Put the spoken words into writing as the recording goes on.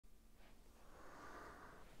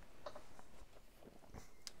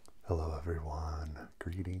Hello, everyone.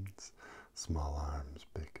 Greetings. Small arms,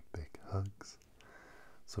 big, big hugs.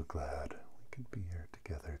 So glad we could be here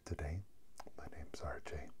together today. My name's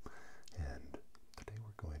RJ, and today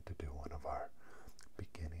we're going to do one of our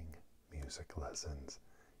beginning music lessons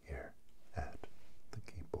here at the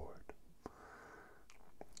keyboard.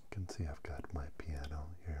 You can see I've got my piano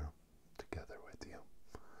here together with you.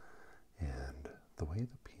 And the way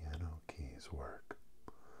the piano keys work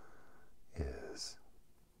is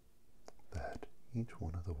that each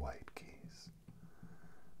one of the white keys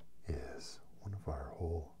is one of our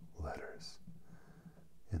whole letters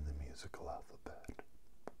in the musical alphabet.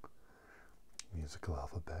 Musical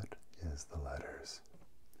alphabet is the letters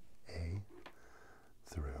A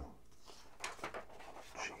through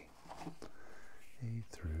G. A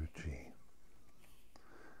through G.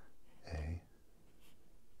 A,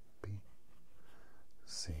 B,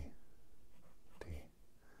 C, D,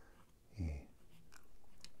 E,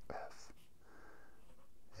 F,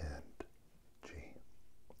 and G.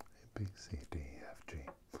 A, B, C, D, E, F, G.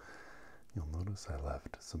 You'll notice I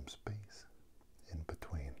left some space in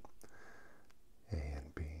between A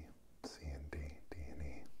and B, C and D, D and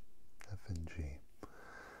E, F and G.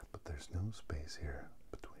 But there's no space here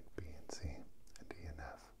between B and C and E and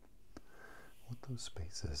F. What those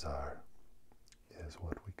spaces are is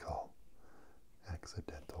what we call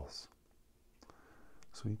accidentals.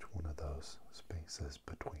 So each one of those spaces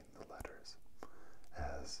between the letters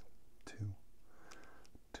has two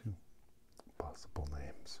possible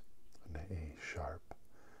names. An A sharp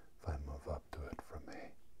if I move up to it from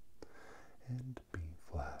A, and B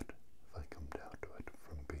flat if I come down to it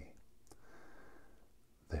from B.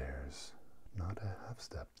 There's not a half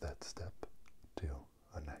step, that step to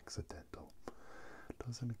an accidental. It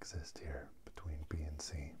doesn't exist here between B and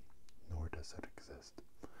C, nor does it exist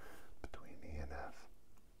between E and F.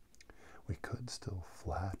 We could still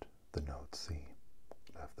flat the note C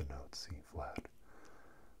and have the note C flat,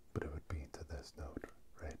 but it would be to this note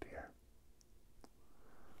right here.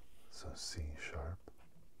 So C sharp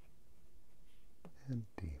and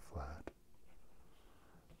D flat,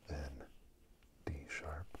 then D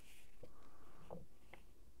sharp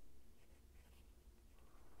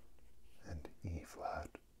and E flat,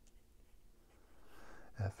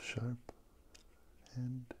 F sharp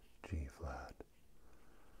and G flat.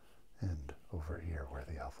 And over here where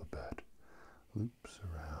the alphabet loops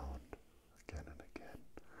around again and again,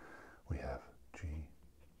 we have G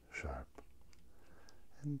sharp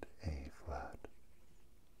and A flat.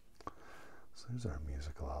 So there's our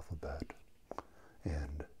musical alphabet,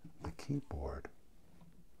 and the keyboard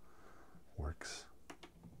works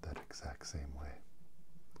that exact same way.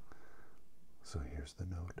 So here's the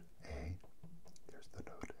note A, here's the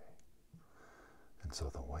note A. And so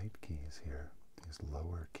the white keys here, these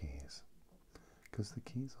lower keys, because the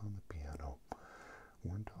keys on the piano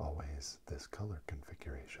weren't always this color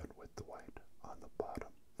configuration with the white on the bottom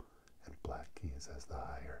and black keys as the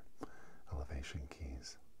higher elevation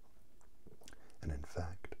keys. And in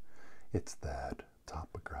fact, it's that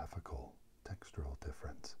topographical textural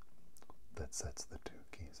difference that sets the two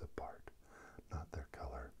keys apart, not their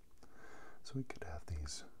color. So we could have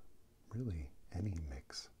these really any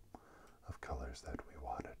mix of colors that we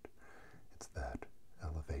wanted. It's that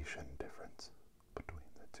elevation difference between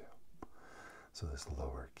the two. So this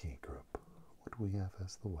lower key group, what do we have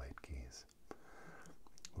as the white keys?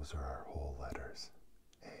 Those are our whole letters.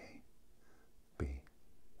 A, B,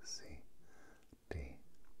 C, D,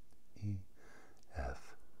 E,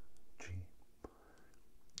 F, G.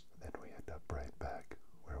 Then we end up right back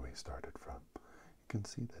where we started from. You can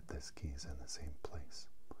see that this key is in the same place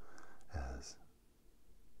as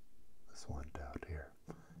this one down here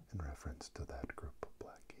in reference to that group of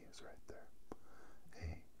black keys right there.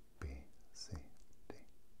 A, B, C, D,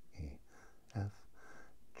 E, F,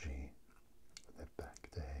 G, and then back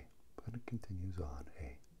to A. But it continues on.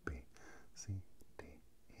 A, B, C, D,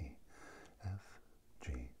 E, F,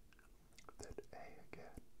 G, then A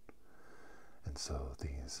again. And so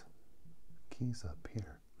these keys up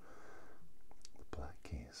here, the black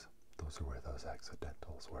keys, those are where those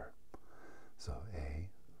accidentals were. So A,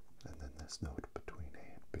 and then this note between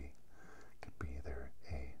A and B could be either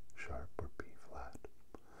A sharp or B flat.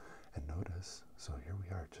 And notice, so here we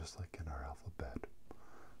are just like in our alphabet,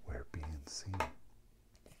 where B and C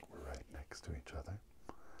were right next to each other.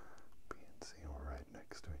 B and C were right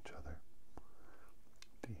next to each other.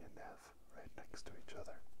 D and F right next to each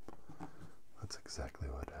other. That's exactly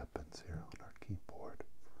what happens here on our keyboard.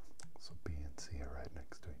 So B and C are right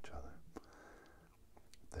next to each other.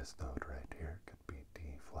 This note right here could be D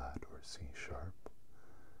flat or C sharp,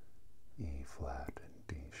 E flat and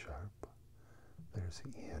D sharp. There's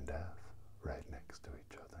there's E and F right next to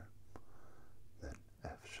each other. Then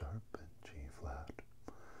F sharp and G flat,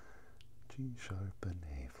 G sharp and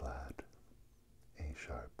A flat, A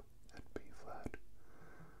sharp and B flat,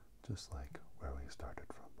 just like where we started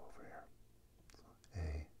from over here. So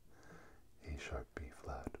A sharp, B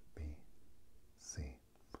flat, B, C,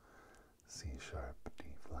 C sharp, D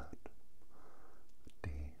flat, D,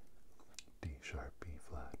 D sharp, B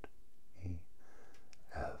flat, E,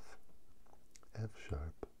 F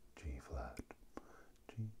sharp, G flat,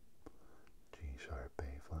 G, G sharp,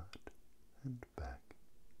 A flat, and back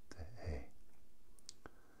to A.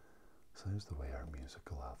 So there's the way our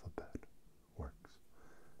musical alphabet works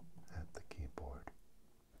at the keyboard.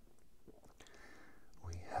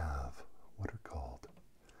 We have what are called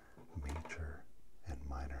major and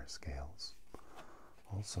minor scales,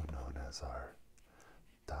 also known as our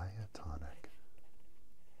diatonic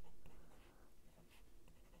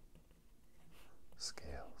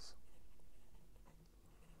scales.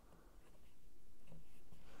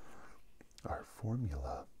 Our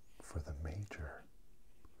formula for the major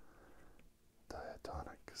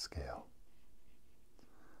diatonic scale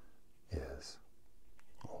is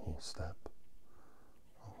a whole step,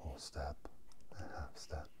 a half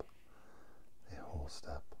step, a whole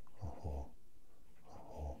step, a whole,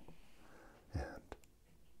 and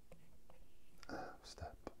a half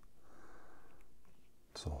step.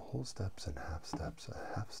 So whole steps and half steps.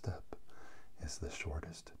 A half step is the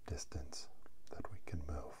shortest distance that we can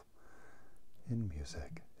move in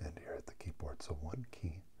music and here at the keyboard. So one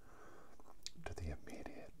key to the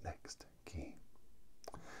immediate next key.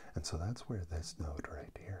 And so that's where this note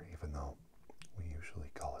right here, even though we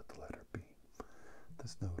usually call it the letter B,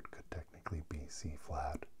 this note could technically be C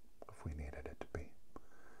flat if we needed it to be.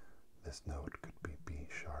 This note could be B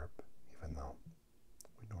sharp, even though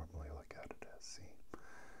we normally look at it as C,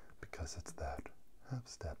 because it's that half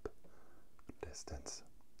step distance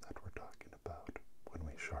that we're talking about when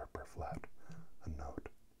we sharp or flat a note.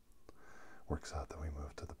 Works out that we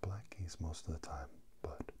move to the black keys most of the time,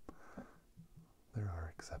 but there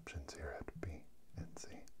are exceptions here at B and C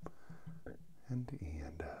and E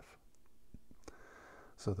and F.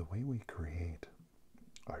 So the way we create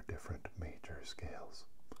our different major scales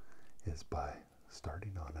is by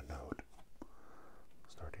starting on a note,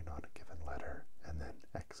 starting on a given letter, and then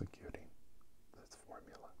executing this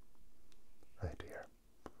formula right here.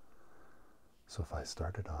 So if I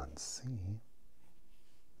started on C,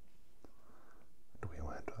 and we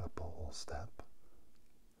went up a whole step,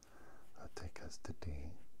 that would take us to D.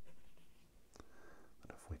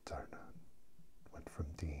 And if we went from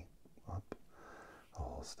D up a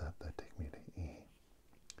whole step, that'd take me to E.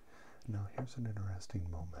 Now here's an interesting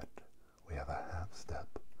moment. We have a half step.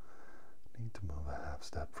 Need to move a half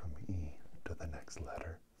step from E to the next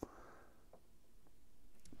letter.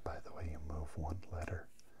 By the way, you move one letter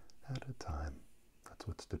at a time. That's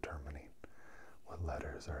what's determining what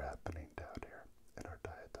letters are happening down here in our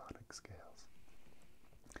diatonic scales.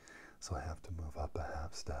 So I have to move up a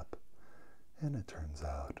half step, and it turns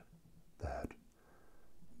out that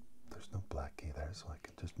there's no black key there, so I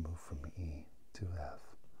can just move from E to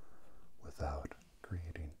F without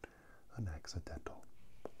creating an accidental.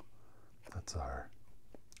 That's our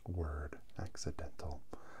word accidental,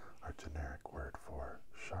 our generic word for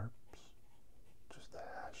sharps, just the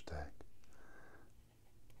hashtag,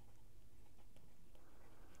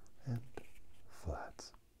 and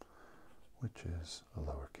flats, which is a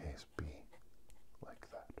lowercase b, like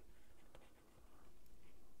that.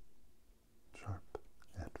 Sharp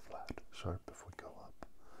and flat. Sharp if we go up,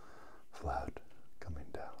 flat coming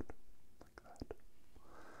down, like that.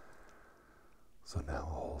 So now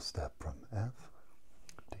a whole step from F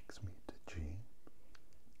takes me to G.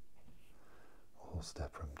 A whole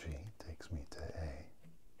step from G takes me to A.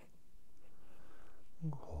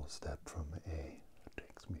 A whole step from A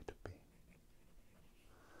takes me to B.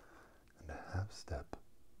 And a half step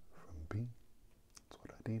from B. That's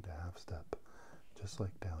what I need, a half step. Just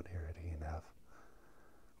like down here at E and F.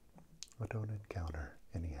 I don't encounter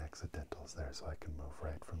any accidentals there, so I can move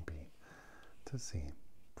right from B to C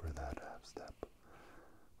for that half step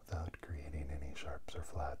without creating any sharps or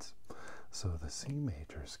flats. So the C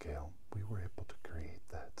major scale, we were able to create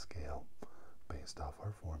that scale based off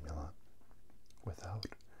our formula without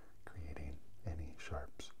creating any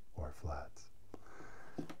sharps or flats.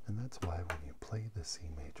 And that's why when you play the C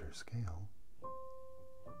major scale,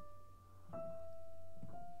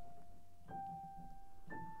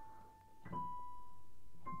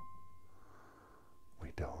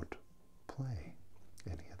 we don't play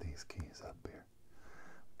any of these keys up here.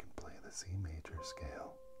 We can play the C major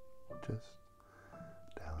scale just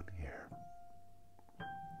down here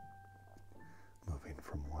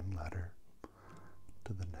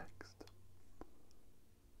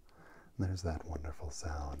there's that wonderful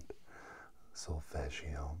sound,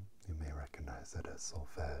 solfeggio. You may recognize it as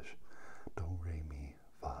solfege. Do, re, mi,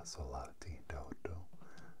 fa, sol, la, ti, do, do,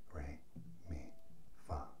 re, mi,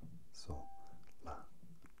 fa, sol, la,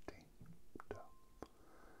 ti, do.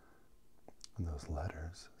 And those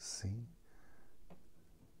letters, C,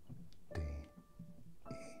 D,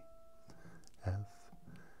 E, F,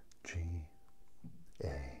 G,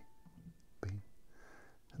 A, B,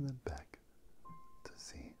 and then back to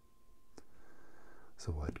C.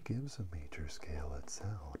 So what gives a major scale its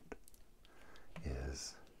sound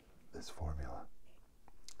is this formula,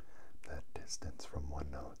 that distance from one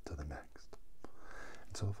note to the next.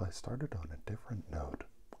 And so if I started on a different note,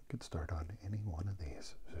 I could start on any one of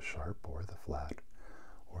these, the sharp or the flat,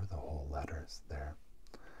 or the whole letters there.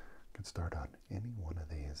 I could start on any one of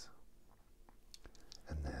these,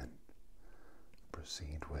 and then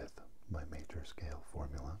proceed with my major scale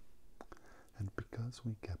formula. And because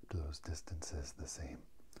we kept those distances the same,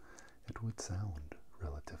 it would sound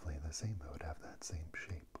relatively the same. It would have that same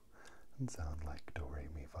shape and sound like do, re,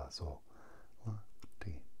 mi, fa, sol, la,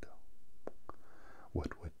 ti, do.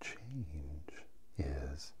 What would change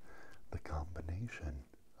is the combination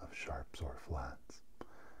of sharps or flats.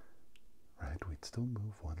 Right? We'd still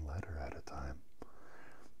move one letter at a time,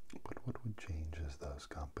 but what would change is those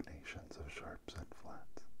combinations of sharps and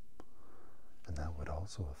flats. And that would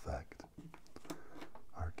also affect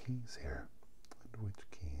our keys here, and which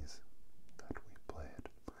keys that we played.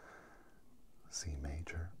 C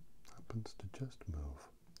major happens to just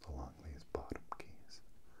move along these bottom keys,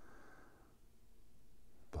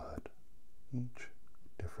 but each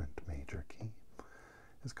different major key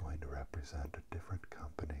is going to represent a different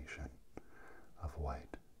combination of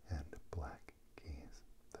white and black keys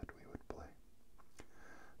that we would play.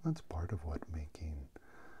 That's part of what making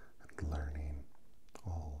and learning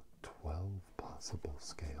all 12 possible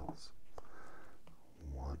scales,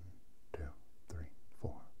 1, 2, 3,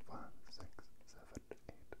 4, 5, 6, 7,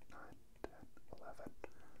 8, 9, 10, 11,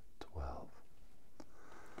 12.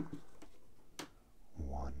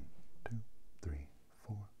 1, 2, 3,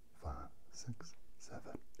 4, 5, 6, 7,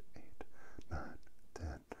 8, 9, 10,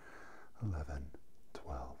 11,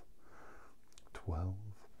 12. 12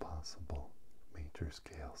 possible major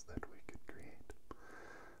scales that we could create.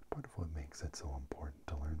 Part of what makes it so important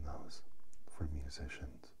to learn those for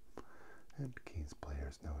musicians, and keys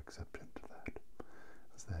players no exception to that,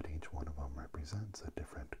 is that each one of them represents a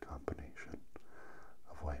different combination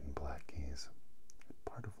of white and black keys.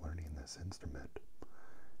 Part of learning this instrument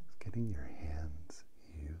is getting your hands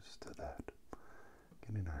used to that,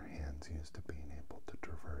 getting our hands used to being able to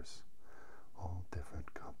traverse all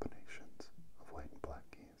different combinations of white and black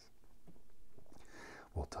keys.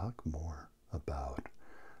 We'll talk more about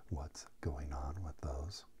what's going on with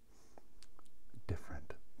those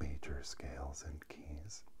different major scales and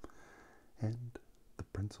keys, and the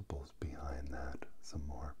principles behind that some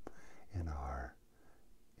more in our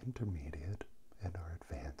intermediate and our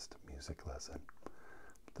advanced music lesson.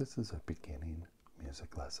 This is a beginning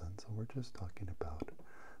music lesson, so we're just talking about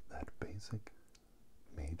that basic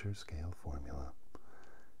major scale formula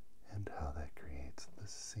and how that creates the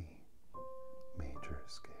C major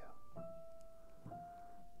scale.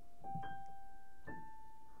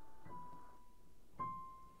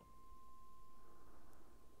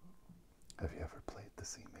 Have you ever played the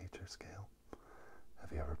C major scale?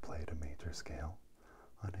 Have you ever played a major scale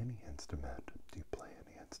on any instrument? Do you play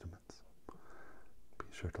any instruments? Be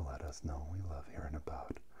sure to let us know. We love hearing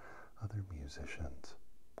about other musicians,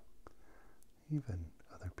 even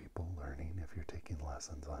other people learning. If you're taking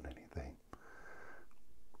lessons on anything,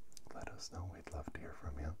 let us know. We'd love to hear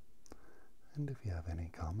from you. And if you have any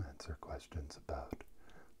comments or questions about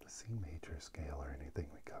the C major scale or anything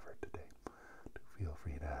we covered today, do feel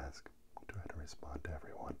free to ask. We'll try to respond to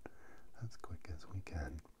everyone as quick as we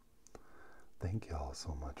can. Thank you all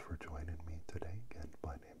so much for joining me today. Again,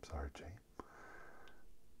 my name's RJ.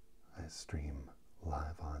 I stream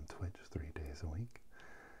live on Twitch 3 days a week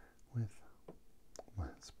with my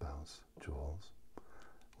spouse, Jules.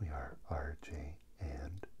 We are RJ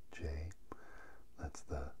and J. That's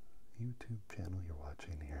the YouTube channel you're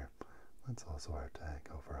watching here. That's also our tag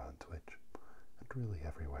over on Twitch and really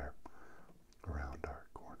everywhere around our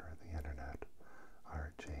corner of the internet.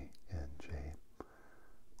 RJ and J.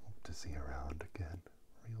 Hope to see you around again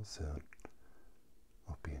real soon.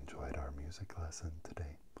 Hope you enjoyed our music lesson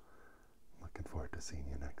today. Looking forward to seeing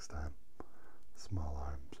you next time. Small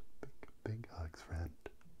arms, big hugs, friend.